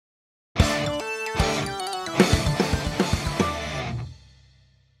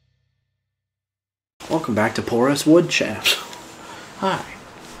Welcome back to Porous Wood Chaps. Hi.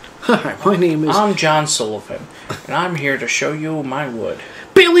 Hi, my name is... I'm John Sullivan, and I'm here to show you my wood.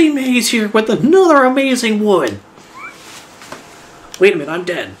 Billy Mays here with another amazing wood. Wait a minute, I'm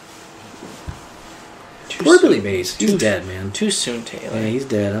dead. Poor Billy Mays. He's dead, man. Too soon, Taylor. Yeah, he's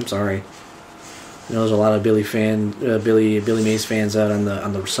dead. I'm sorry. I know there's a lot of Billy Mays fans out on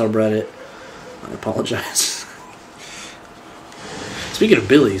the subreddit. I apologize. Speaking of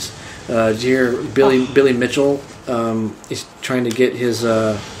Billies, did you hear Billy Mitchell? He's trying to get his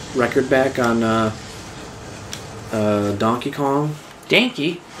record back on Donkey Kong.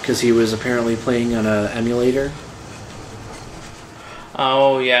 Danky? Because he was apparently playing on an emulator.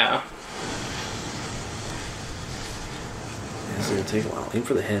 Oh, yeah. It's going to take a while. Aim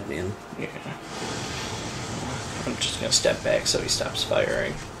for the head, man. Yeah. I'm just going to step back so he stops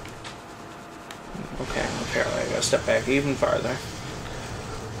firing. Okay, apparently I got to step back even farther.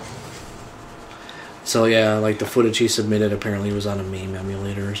 So yeah, like the footage he submitted apparently was on a meme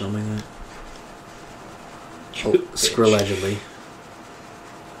emulator or something like that. Oh, Skrill-allegedly.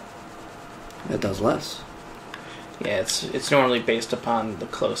 That does less. Yeah, it's normally based upon the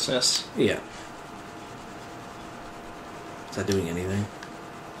closeness. Yeah. Is that doing anything?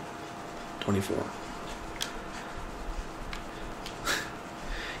 24.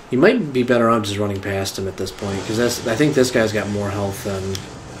 You might be better off just running past him at this point, because I think this guy's got more health than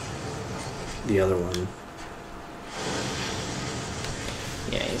the other one.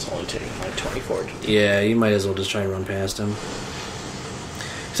 Yeah, he's only taking like 24. Yeah, you might as well just try and run past him.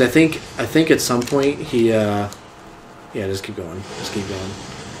 Because I think at some point he, yeah, just keep going. Just keep going.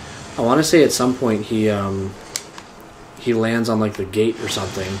 I want to say at some point he lands on like the gate or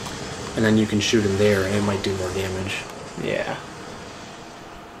something, and then you can shoot him there, and it might do more damage. Yeah.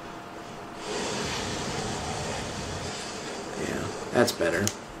 Yeah, that's better.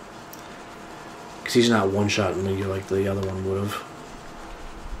 Because he's not one-shotting you like the other one would have.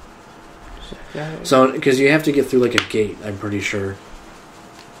 So, because you have to get through like a gate, I'm pretty sure.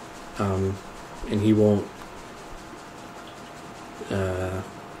 And he won't... I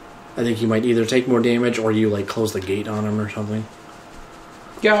think he might either take more damage or you like close the gate on him or something.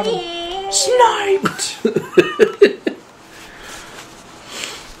 Got him. Sniped!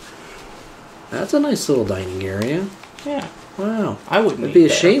 That's a nice little dining area. Yeah. Wow. I wouldn't It'd be a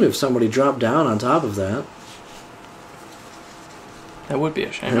shame if somebody dropped down on top of that. That would be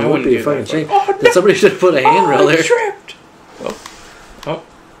a shame. That would be a fucking shame. Oh, that somebody should put a handrail there. I tripped! Oh.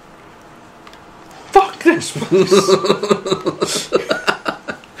 Fuck this place.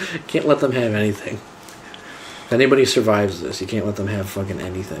 Can't let them have anything. If anybody survives this, you can't let them have fucking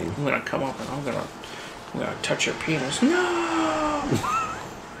anything. I'm gonna come up and I'm gonna touch your penis. No!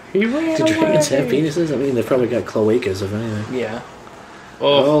 He ran Do away. dragons have penises? I mean, they've probably got cloacas, if anything. Yeah.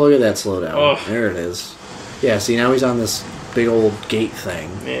 Oh, look at that slow down. Oh. There it is. Yeah, see, now he's on this big old gate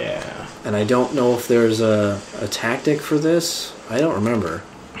thing. Yeah. And I don't know if there's a tactic for this. I don't remember.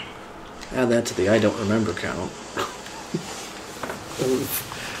 Add that to the I don't remember count.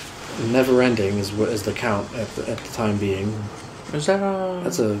 Never ending is the count at the time being. Is that a...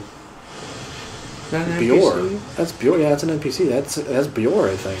 That's a... Is that an Bjor. NPC? That's Bjor. Yeah, that's an NPC. That's Bjor,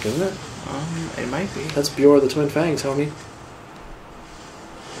 I think, isn't it? It might be. That's Bjor the Twin Fangs, homie.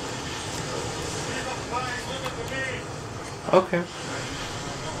 Okay.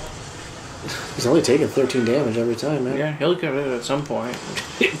 He's only taking 13 damage every time, man. Yeah, he'll get it at some point.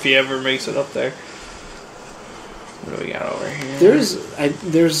 If he ever makes it up there. What do we got over here?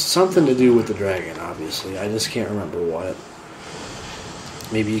 There's something to do with the dragon, obviously. I just can't remember what.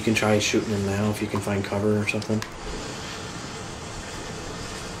 Maybe you can try shooting him now if you can find cover or something.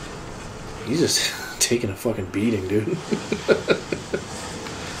 He's just taking a fucking beating, dude.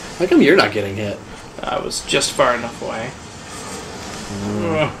 How come you're not getting hit? I was just far enough away.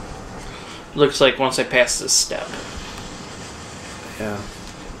 Looks like once I pass this step. Yeah.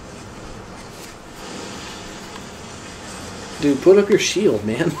 Dude, put up your shield,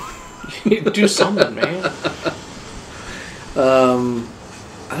 man. Do something, man.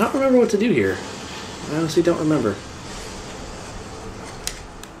 I don't remember what to do here. I honestly don't remember.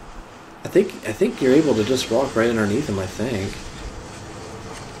 I think you're able to just walk right underneath him, I think.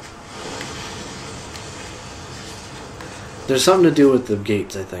 There's something to do with the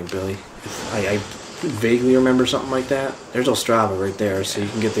gates, I think, Billy. I vaguely remember something like that. There's Ostrava right there, so you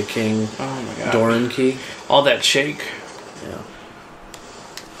can get the King Doran key. All that shake. Yeah.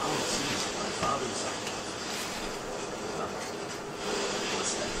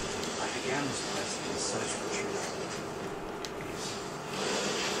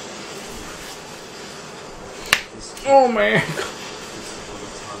 Oh man.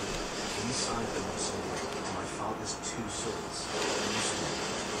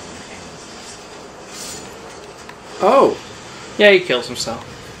 Oh! Yeah, he kills himself.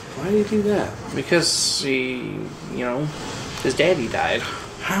 Why did he do that? Because his daddy died.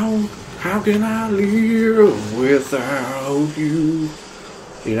 How can I live without you?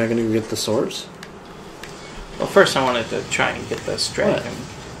 You're not gonna get the swords? Well, first I wanted to try and get this dragon.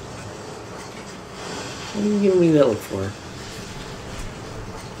 What are you giving me that look for?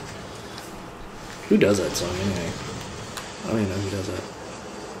 Who does that song anyway? I don't even know who does that.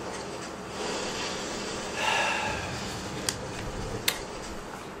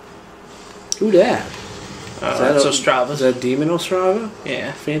 Who dat? That's Ostrava. Is that Demon Ostrava?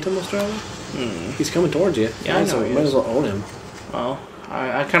 Yeah. Phantom Ostrava? Hmm. He's coming towards you. Yeah, I know he might is. as well own him. Well,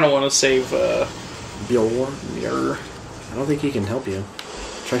 I kind of want to save Bjorn? your... I don't think he can help you.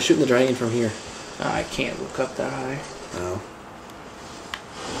 Try shooting the dragon from here. I can't look up that high. No.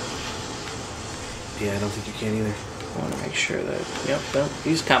 Yeah, I don't think you can either. I want to make sure that... Yep, no,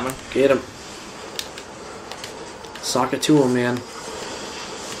 he's coming. Get him. Sock it to him, man.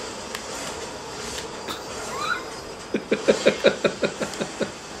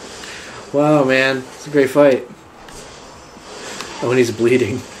 Wow, man. It's a great fight. Oh, and he's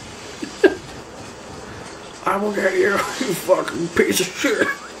bleeding. I will get you, you fucking piece of shit.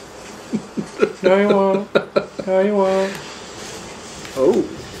 No, you won't. No, you won't. Oh,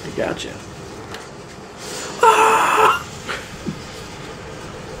 I gotcha. Ah!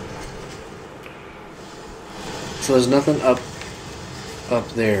 So there's nothing up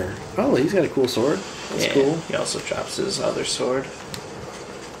there. Oh, he's got a cool sword. That's cool. He also drops his other sword.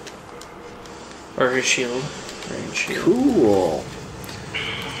 Or his shield. Range shield. Cool.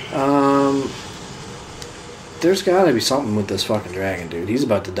 There's gotta be something with this fucking dragon, dude. He's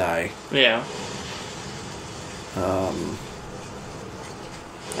about to die. Yeah.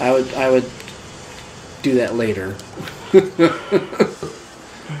 I would do that later. Is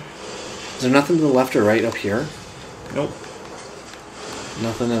there nothing to the left or right up here? Nope.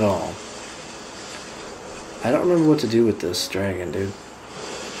 Nothing at all. I don't remember what to do with this dragon, dude.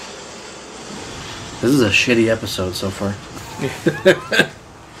 This is a shitty episode so far.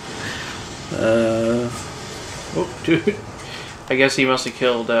 Oh, dude. I guess he must have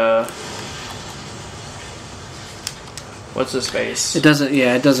killed, what's his face? It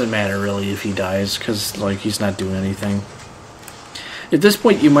doesn't matter really if he dies, because, like, he's not doing anything. At this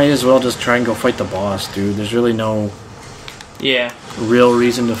point, you might as well just try and go fight the boss, dude. There's really no... Yeah. Real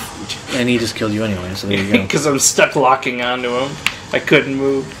reason to... And he just killed you anyway, so there you go. Because I'm stuck locking onto him. I couldn't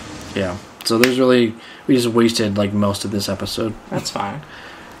move. Yeah. So there's really... We just wasted, like, most of this episode. That's fine.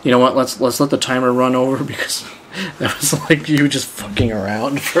 You know what? Let's let the timer run over, because that was like you just fucking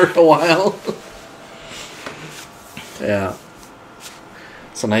around for a while. Yeah.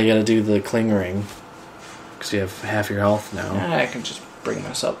 So now you gotta do the cling ring. Because you have half your health now. I can just bring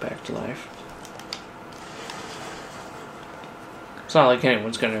myself back to life. It's not like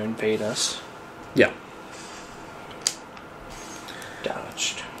anyone's going to invade us. Yeah.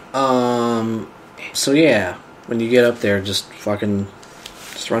 Dodged. So yeah, when you get up there, just run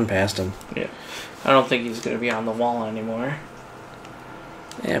past him. Yeah. I don't think he's going to be on the wall anymore.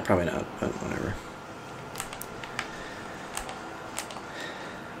 Yeah, probably not, but whatever.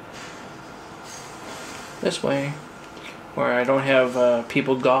 This way. Where I don't have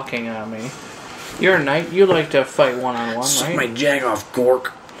people gawking at me. You're a knight. You like to fight one-on-one, Suck right? my jag off,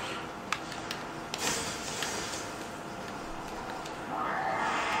 Gork.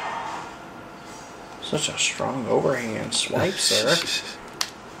 Such a strong overhand swipe, sir.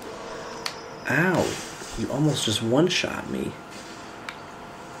 Ow. You almost just one-shot me.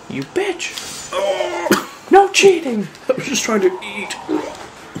 You bitch. Oh. No cheating. I was just trying to eat.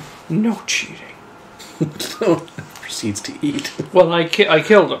 No cheating. So proceeds to eat. Well, I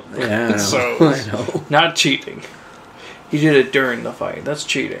killed him. Yeah, I know. So, I know. not cheating. He did it during the fight. That's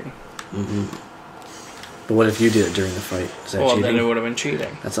cheating. Mm-hmm. But what if you did it during the fight? Is that Well, cheating? then it would have been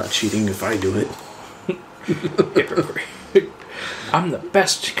cheating. That's not cheating if I do it. Hypocrite. I'm the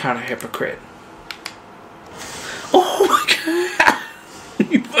best kind of hypocrite. Oh my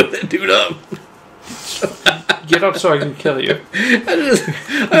god! You put that dude up. Get up so I can kill you.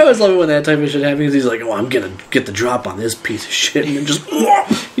 I always love it when that type of shit happens. He's like, oh, I'm gonna get the drop on this piece of shit, and then just...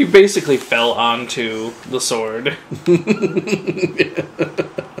 You basically fell onto the sword.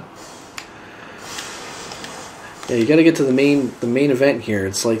 Yeah, you gotta get to the main event here.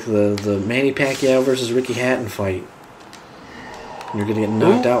 It's like the Manny Pacquiao versus Ricky Hatton fight. You're gonna get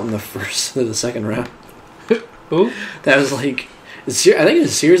knocked out in the second round. Who? That was like... I think it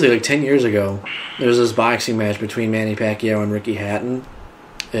was seriously like 10 years ago. There was this boxing match between Manny Pacquiao and Ricky Hatton.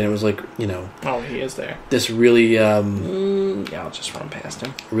 And it was like, you know... Oh, he is there. This really... Yeah, I'll just run past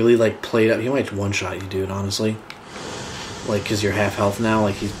him. Really like played up... He might one-shot you, dude, honestly. Like, because you're half health now,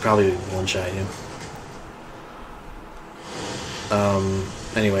 like, he's probably one-shot you.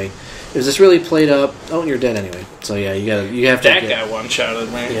 Anyway, is this really played up? Oh, you're dead anyway. So yeah, you have to. That guy one-shotted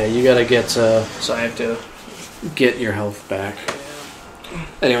me. Yeah, you gotta get. So I have to get your health back.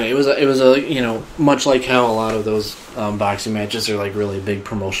 Anyway, it was a much like how a lot of those boxing matches are like really big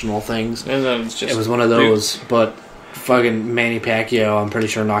promotional things. And then it's just it was one of those, but fucking Manny Pacquiao, I'm pretty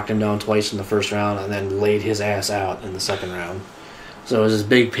sure knocked him down twice in the first round and then laid his ass out in the second round. So it was this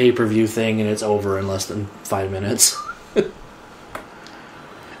big pay-per-view thing, and it's over in less than 5 minutes.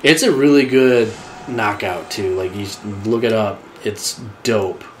 It's a really good knockout too. Like, you look it up, it's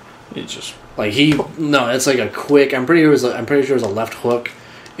dope. It's just like it's like a quick. I'm pretty sure it was a left hook,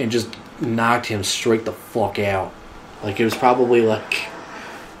 and just knocked him straight the fuck out. Like, it was probably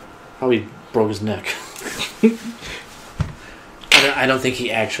broke his neck. I don't think he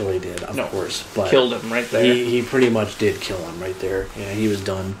actually did, of course, but killed him right there. He pretty much did kill him right there. Yeah, he was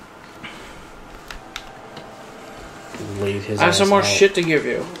done. Laid his I have some more out. shit to give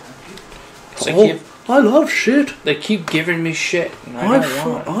you. I love shit. They keep giving me shit, and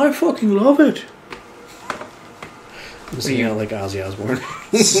I fucking love it. I'm singing out like Ozzy Osbourne.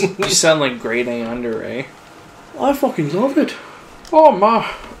 You sound like grade A under A. I fucking love it. Oh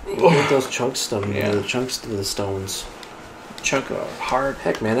my! Look at those chunks stones. Yeah. The chunks of the stones. Chunk of hard.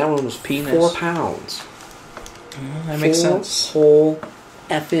 Heck, man, that one was penis. 4 pounds. That makes sense. 4 whole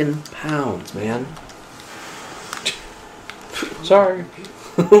effing pounds, man. Sorry.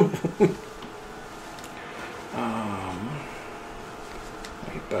 My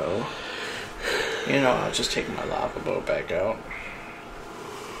bow. I'll just take my lava bow back out.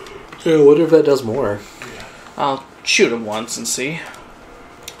 Yeah, I wonder if that does more. I'll shoot him once and see.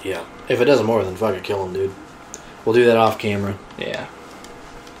 Yeah. If it does more, then fucking kill him, dude. We'll do that off camera. Yeah.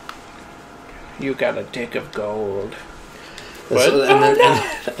 You got a dick of gold.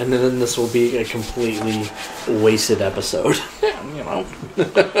 And then this will be a completely wasted episode. Yeah,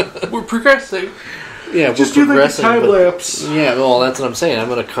 we're progressing. Yeah, just we're do progressing. Like a time lapse. Yeah, well, that's what I'm saying. I'm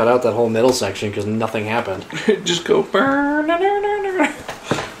going to cut out that whole middle section because nothing happened. Just go. And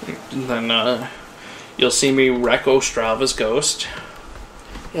then you'll see me wreck Ostrava's ghost.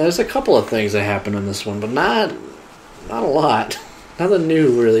 Yeah, there's a couple of things that happen in this one, but not a lot. Nothing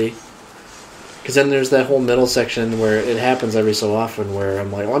new, really. Because then there's that whole middle section where it happens every so often where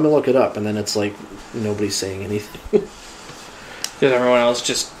I'm like, let me look it up, and then it's like nobody's saying anything. Because everyone else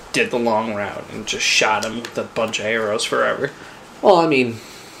just did the long route and just shot him with a bunch of arrows forever. Well, I mean,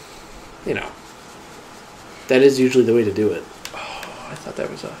 that is usually the way to do it. Oh, I thought that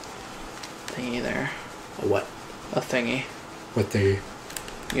was a thingy there. A what? A thingy. What thingy?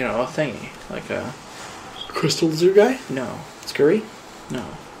 A thingy. Like a... Crystal lizard guy? No. Scurry? No.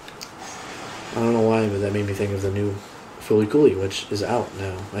 I don't know why, but that made me think of the new Fooly Cooly, which is out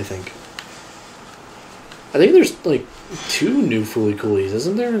now, I think. I think there's, 2 new Fooly Coolies,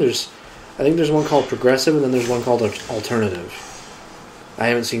 isn't there? I think there's one called Progressive, and then there's one called Alternative. I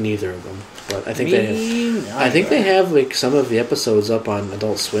haven't seen either of them, but I think they have some of the episodes up on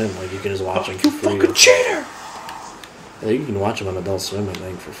Adult Swim. Like, you can just watch them for free. You fucking cheater! I think you can watch them on Adult Swim, I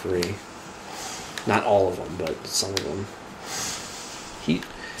think, for free. Not all of them, but some of them.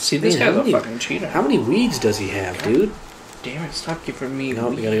 This guy's a fucking cheater. How many weeds does he have, dude? Damn it, stop giving me No,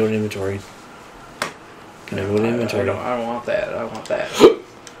 weed. you gotta go to inventory. I don't want that. I want that.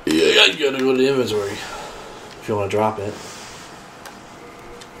 Yeah, you gotta go to the inventory. If you want to drop it.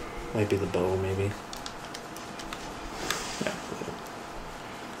 Might be the bow, maybe. Yeah.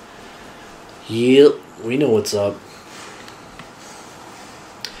 Yep, we know what's up.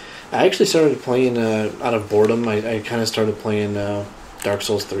 I actually started playing, out of boredom, I kind of started playing Dark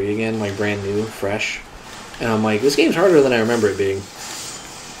Souls 3 again, like brand new, fresh. And I'm like, this game's harder than I remember it being.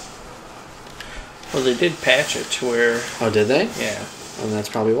 Well, they did patch it to where... Oh, did they? Yeah. And that's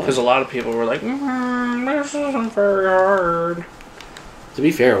probably why. Because a lot of people were like, this isn't very hard. To be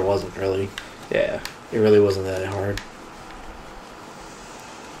fair, it wasn't really. Yeah. It really wasn't that hard.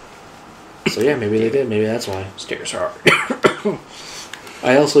 So yeah, maybe they did. Maybe that's why. Stairs are hard.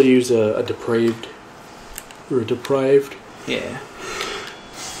 I also use a depraved... Yeah.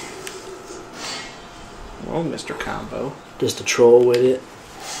 Oh, Mr. Combo. Just to troll with it.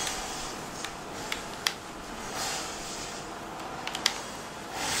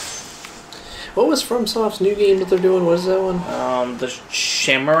 What was FromSoft's new game that they're doing? What is that one? The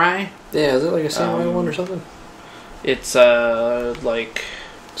Samurai. Yeah, is it like a Samurai one or something? It's like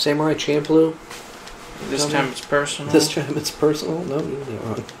Samurai Champloo? This time it's personal. This time it's personal? No, you're getting it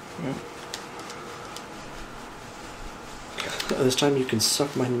wrong. Yeah. This time you can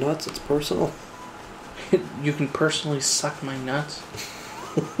suck my nuts, it's personal. You can personally suck my nuts?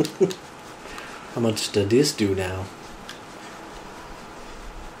 How much did this do now?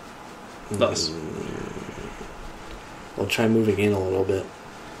 Thus. Well, try moving in a little bit.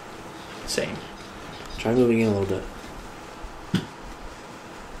 Same. Try moving in a little bit.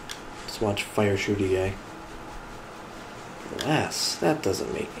 Let's watch fire shooty guy. Less. That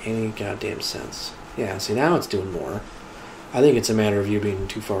doesn't make any goddamn sense. Yeah, see, now it's doing more. I think it's a matter of you being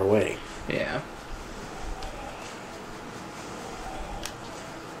too far away. Yeah.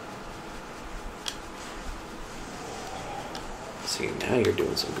 See, now you're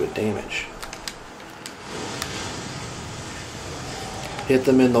doing some good damage. Hit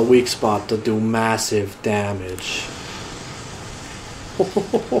them in the weak spot to do massive damage.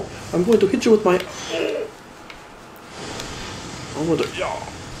 I'm going to hit you with my... I'm going to...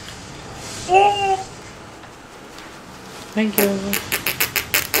 Oh! Thank you.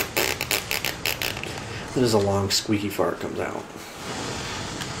 Then as a long squeaky fart comes out.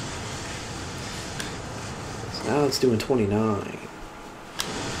 So now it's doing 29.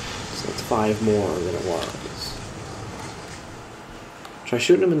 So that's 5 more than it was. Try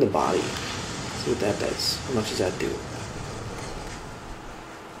shooting him in the body. See what that does. How much does that do?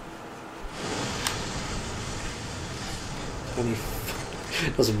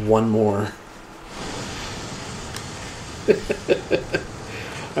 Does 1 more.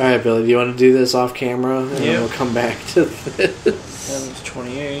 Alright, Billy, do you want to do this off camera? And then we'll come back to this. That was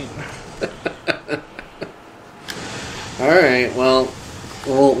 28. Alright, well,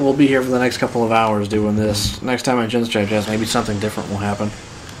 we'll be here for the next couple of hours doing this. Next time on Chinstrap Chaps, maybe something different will happen.